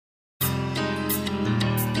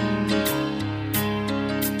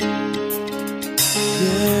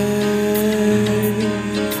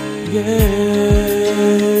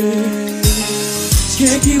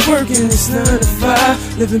working this 9 to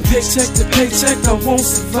 5, living paycheck to paycheck, I won't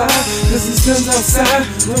survive. Cause these guns outside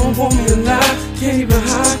don't want me alive. Can't even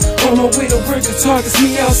hide, on my way to work the target's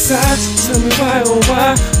me outside. Tell me why, oh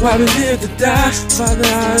why we live to die? Father,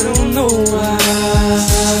 I don't know why.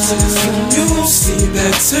 Soon you'll see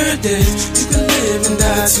better days, you can live and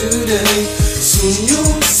die today. Soon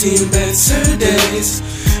you'll see better days,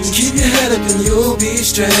 keep your head up and you'll be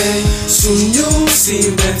straight. Soon you'll see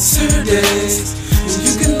better days,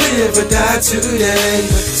 you can live or die today.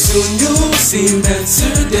 Soon you'll see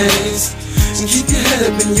better days, keep your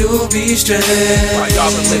head up and you'll be straight. While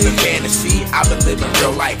y'all been living fantasy, I've been living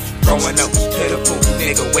real life. Growing up was pitiful,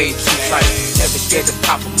 nigga way too trite. Never scared to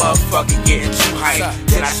pop a motherfucker, getting too hype.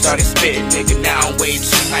 Then I started spitting, nigga, now I'm way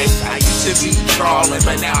too nice. I used to be trawling,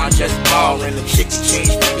 but now I'm just ballin'. The shit can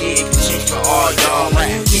change for me, it can change for all y'all.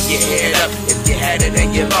 Keep your head up, if you had it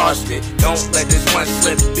and you lost it. Don't let this one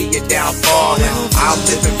slip be your downfall. I'm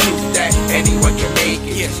living proof that anyone can make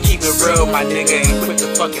it. Just keep it real, my nigga, and quit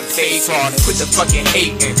the fucking fake. Quit the fucking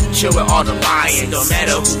hating, chill with all the lying. Don't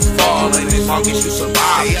matter who fallin', as long as you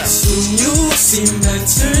survive. Soon you'll see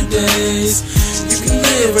better days, you can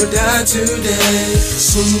live or die today.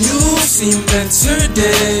 Soon you'll see better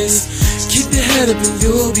days, keep your head up and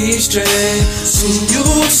you'll be straight. Soon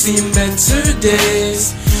you'll see better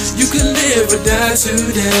days, you can live or die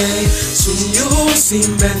today. Soon you'll see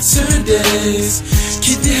better days,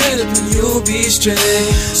 keep your head up and you'll be straight.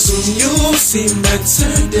 Soon you'll see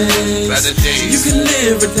better days, you can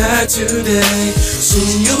live or die today.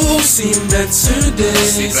 Soon you'll see better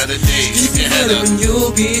days, keep your head up and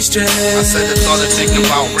you'll be straight. I said the thought of thinking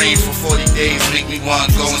about rain for 40 days make me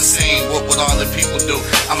wanna go insane. What would all the people do?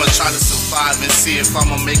 I'ma try to survive and see if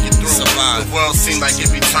I'ma make it through. The world seems like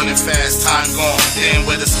it be turning fast, time gone. Then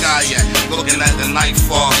where the sky at? Looking at the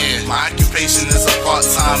nightfall. My occupation is a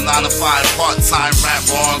part-time 9 to 5 part-time rap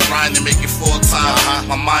on grind and make it full-time.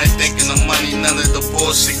 My mind thinking of money, none of the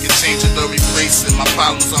bullshit can change it or replace it. My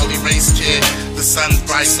problems all erased, kid. The sun's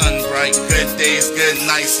bright, good days, good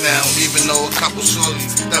nights now. Even though a couple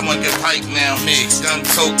shorties that one get piped now. Me, gun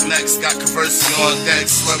tote next, got Conversi on deck.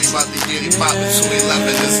 Slurry about to get it poppin'.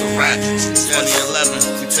 211 is a rap.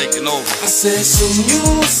 2011, we taking over. I said soon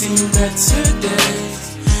you'll see better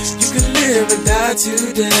days, you can live and die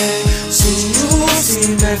today. Soon you'll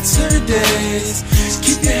see better days,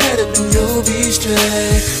 keep your head up and you'll be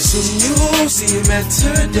straight. Soon you'll see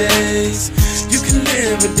better days, you can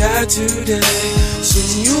live and die today.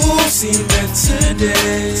 Soon you'll see better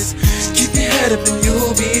days, keep your head up and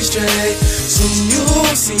you'll be straight. Soon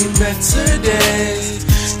you'll see better days,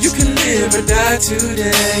 you can live or die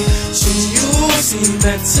today. Soon you'll see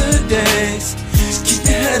better days, keep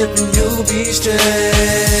your head up and you'll be straight.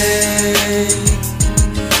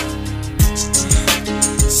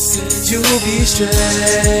 Said you'll be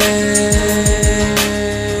straight.